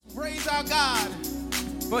our God,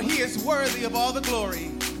 for he is worthy of all the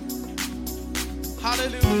glory.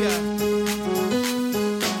 Hallelujah.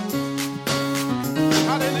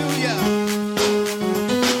 Hallelujah.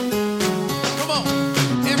 Come on.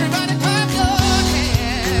 Everybody clap your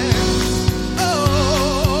hands.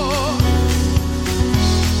 Oh.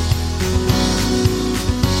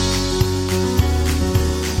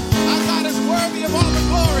 Our God is worthy of all the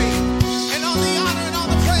glory and all the honor and all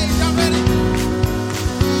the praise. Y'all ready?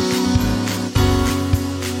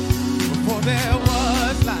 Before there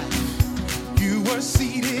was life, you were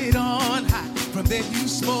seated on high. From there you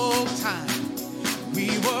spoke time. We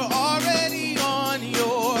were already on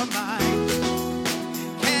your mind.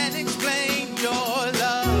 Can't explain your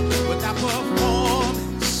love without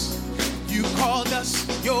performance. You called us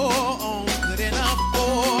your own, couldn't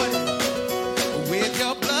afford it. With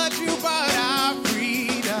your blood you bought our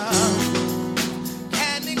freedom.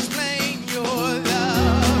 Can't explain your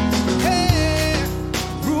love. Hey,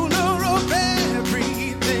 ruler of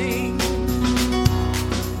everything,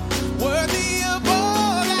 worthy of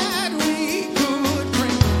all that we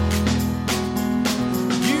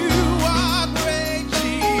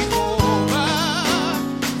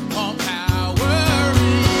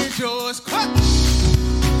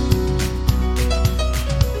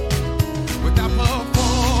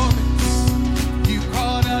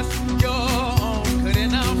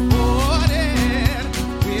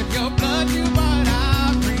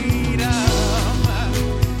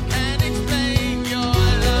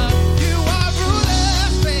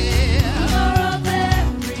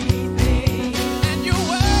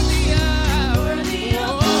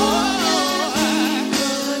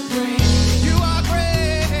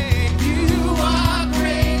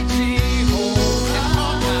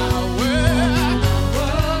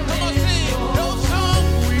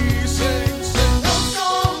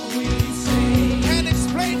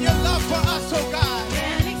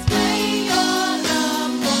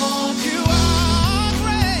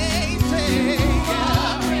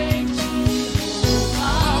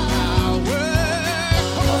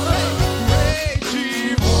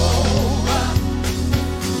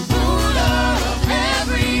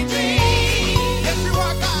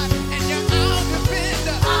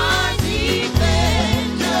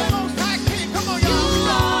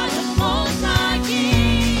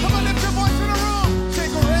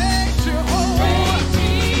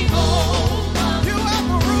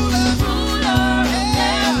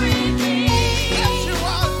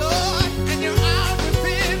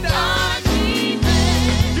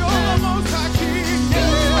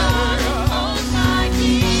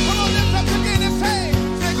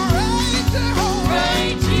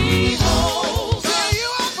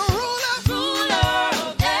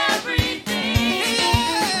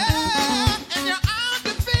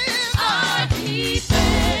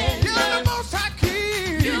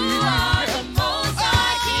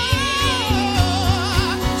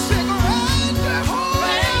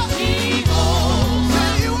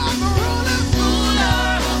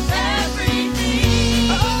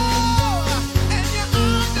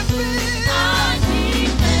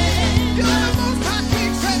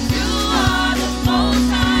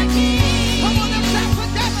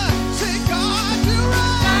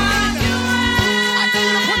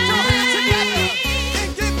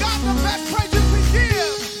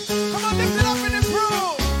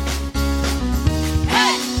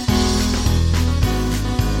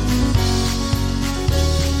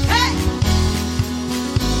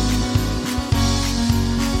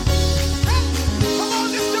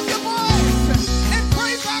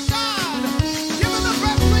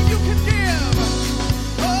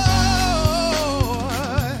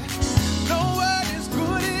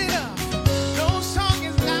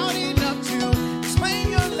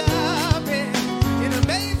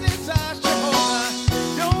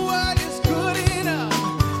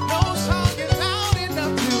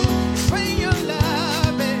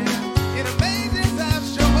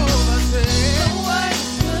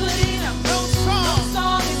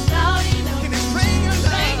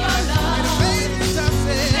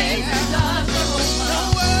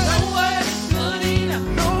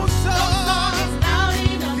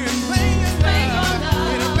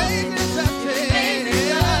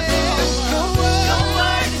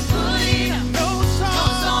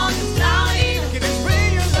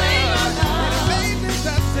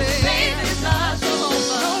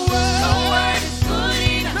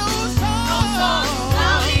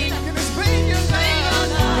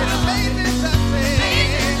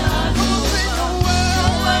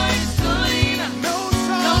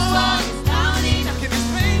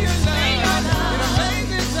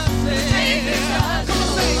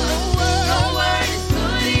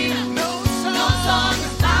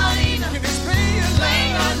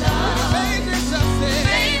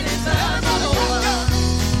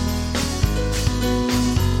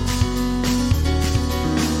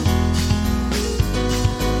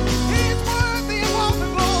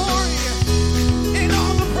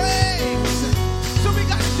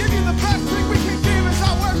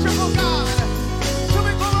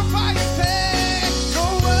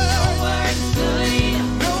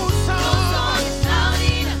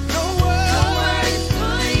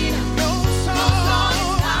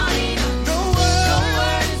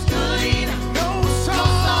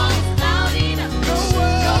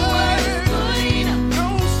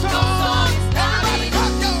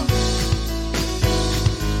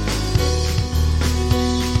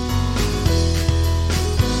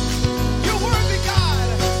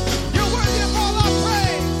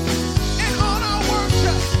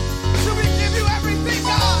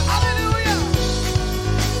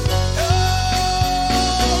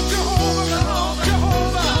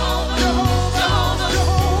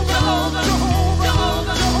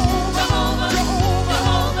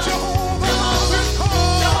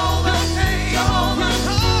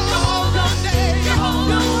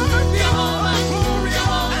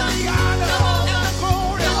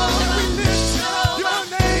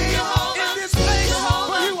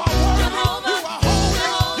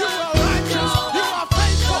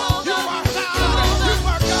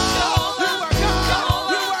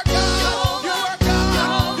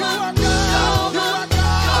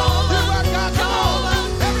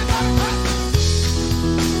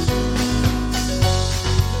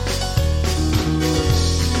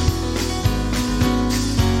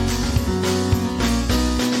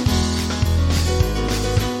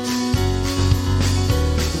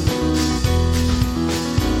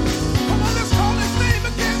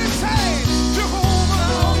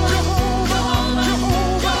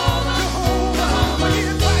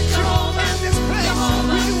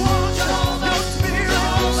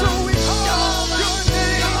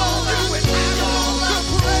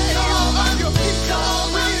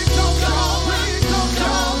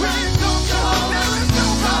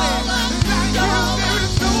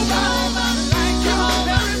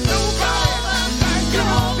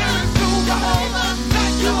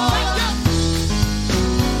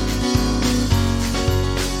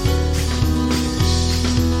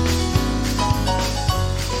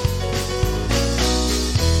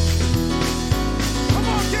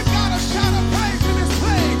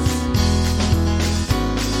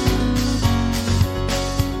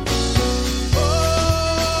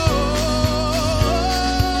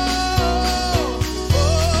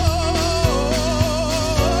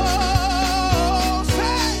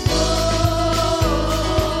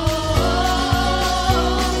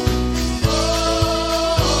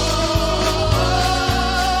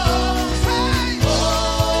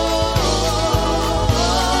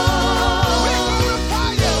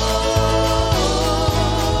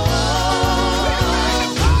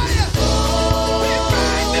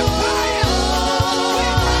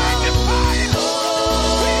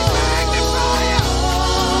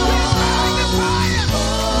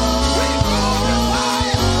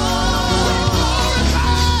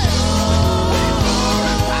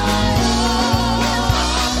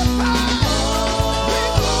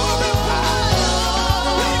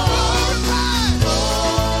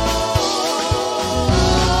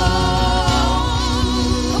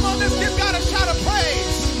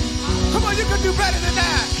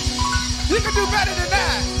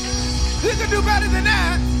can do better than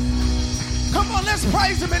that. Come on, let's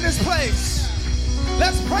praise him in this place.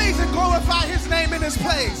 Let's praise and glorify his name in this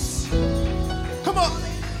place. Come on.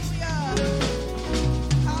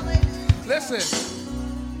 Listen.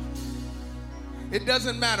 It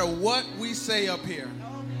doesn't matter what we say up here.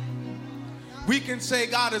 We can say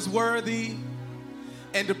God is worthy,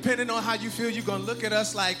 and depending on how you feel, you're going to look at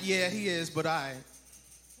us like, yeah, he is, but I.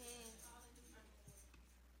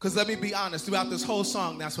 Because let me be honest, throughout this whole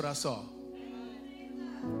song, that's what I saw.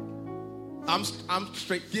 I'm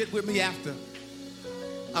straight, get with me after.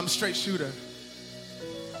 I'm a straight shooter.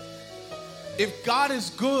 If God is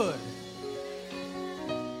good,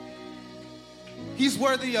 he's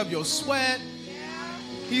worthy of your sweat.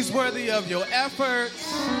 He's worthy of your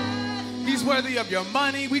efforts. He's worthy of your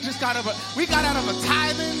money. We got out of a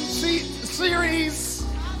tithing series.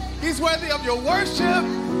 He's worthy of your worship.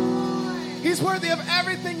 He's worthy of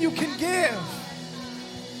everything you can give.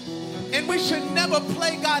 And we should never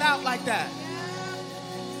play God out like that.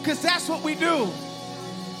 Because that's what we do.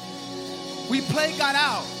 We play God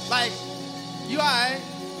out. Like, you all right?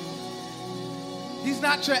 He's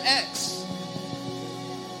not your ex.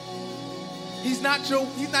 He's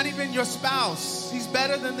not even your spouse. He's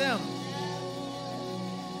better than them.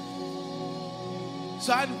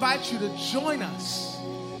 So I invite you to join us.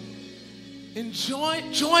 And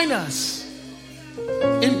join us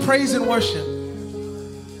in praise and worship.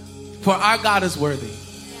 For our God is worthy.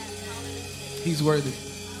 He's worthy.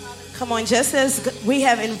 Come on, just as we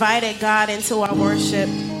have invited God into our worship,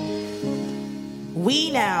 we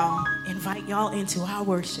now invite y'all into our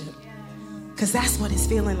worship. Because that's what it's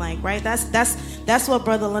feeling like, right? That's what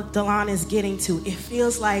Brother Delon is getting to. It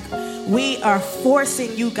feels like we are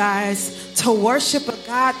forcing you guys to worship a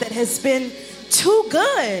God that has been too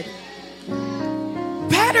good.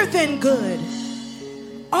 Better than good.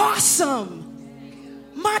 Awesome.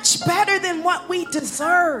 Much better than what we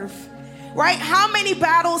deserve. Right? How many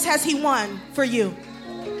battles has he won for you?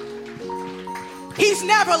 He's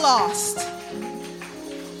never lost.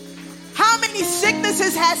 How many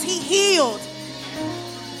sicknesses has he healed?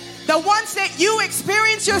 The ones that you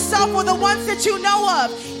experience yourself or the ones that you know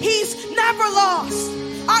of. He's never lost.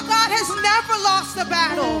 Our God has never lost a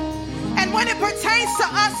battle. And when it pertains to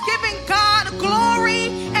us giving God glory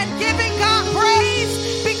and giving God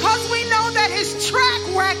praise, because we know that his track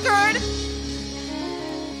record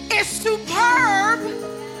is superb,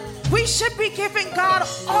 we should be giving God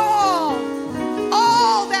all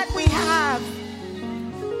that we have.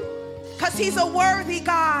 Because he's a worthy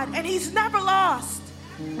God and he's never lost.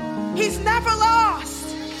 He's never lost.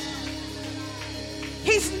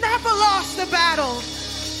 He's never lost a battle.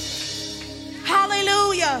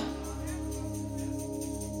 Hallelujah.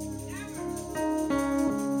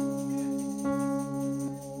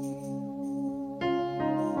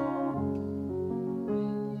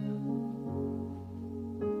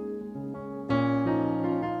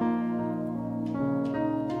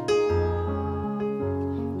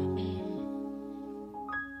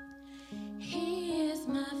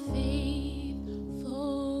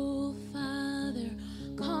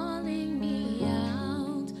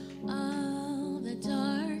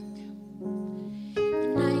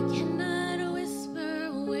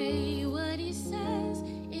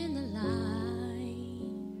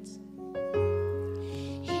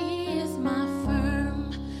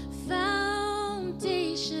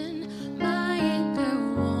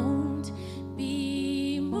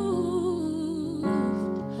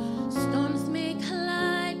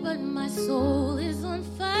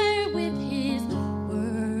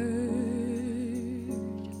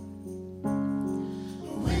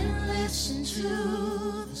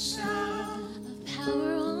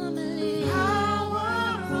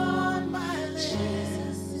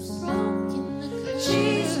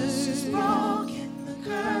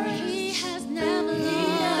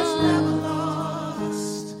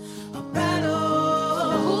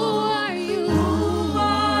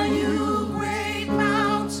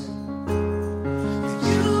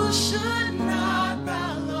 You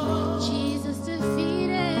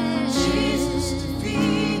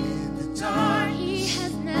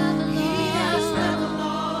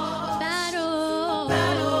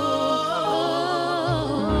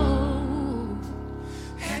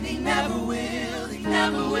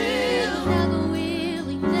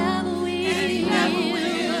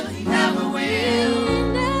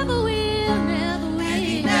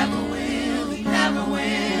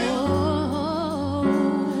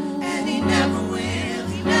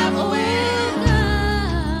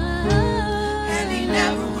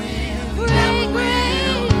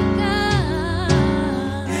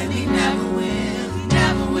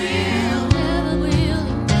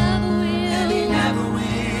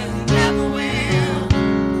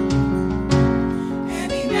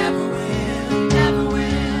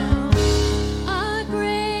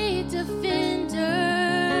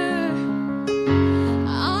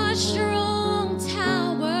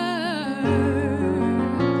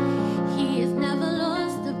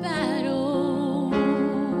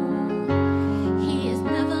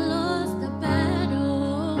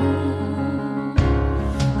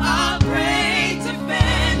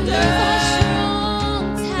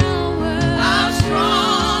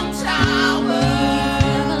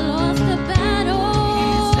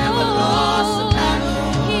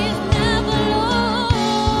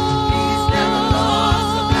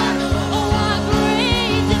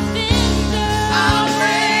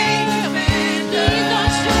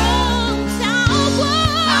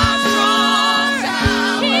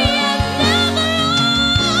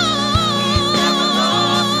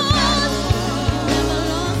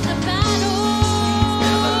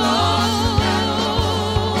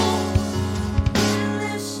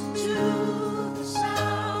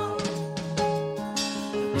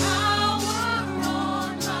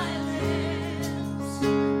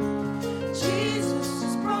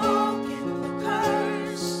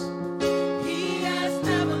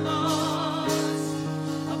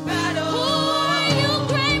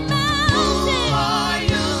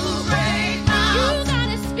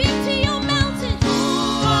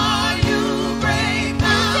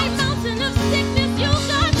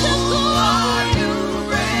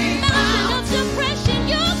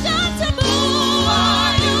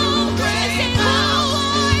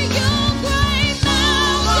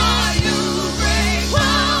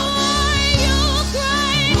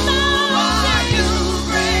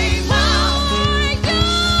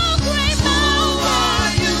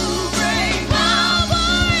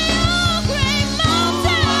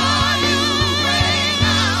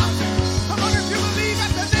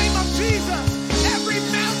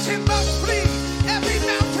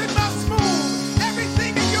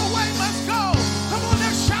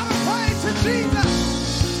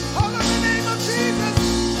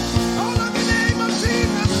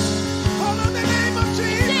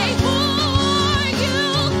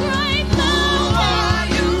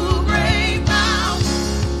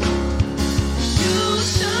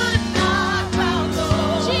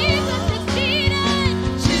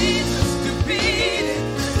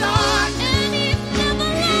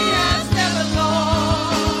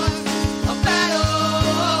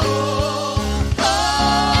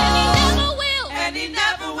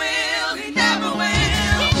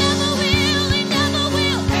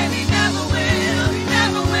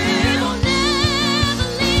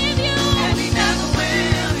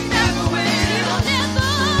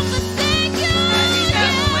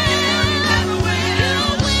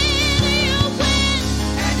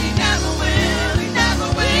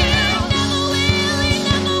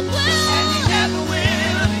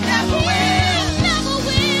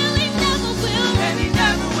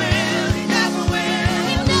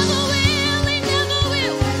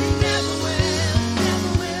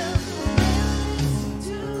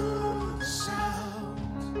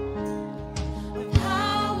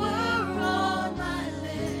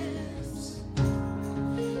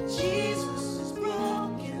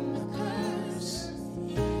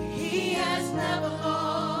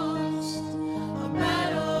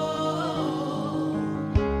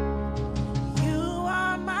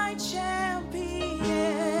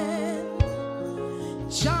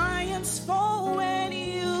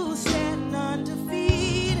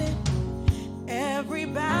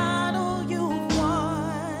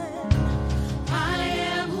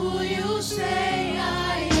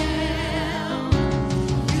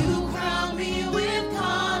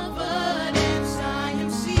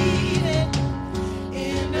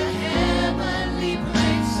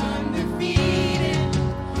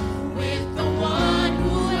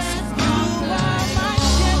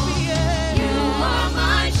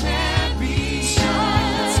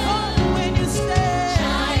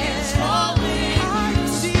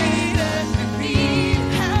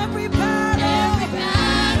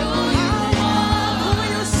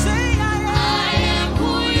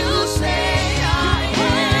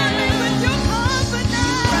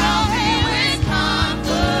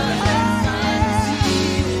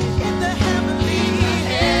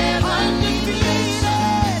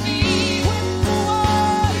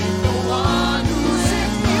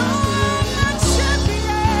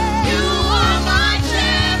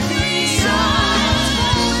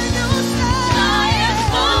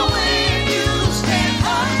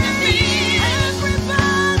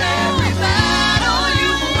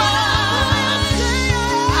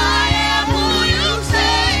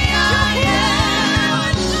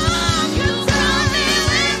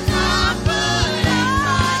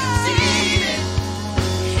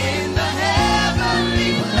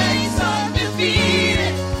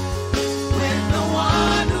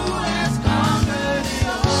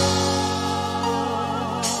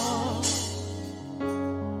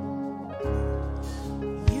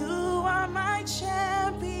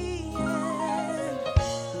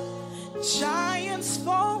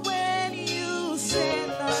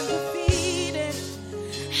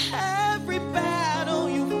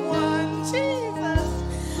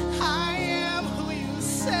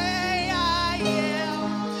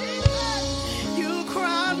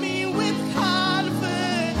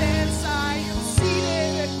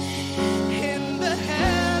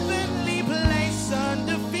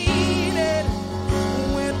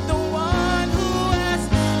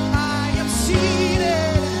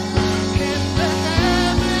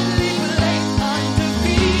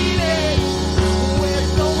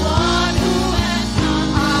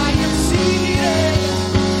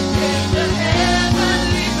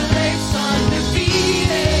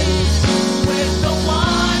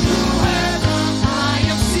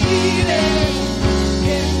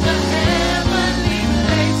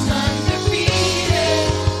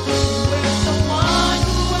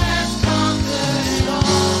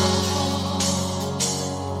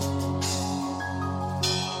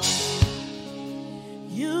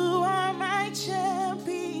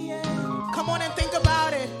champion. Come on and think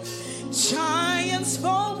about it. Giants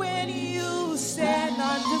fall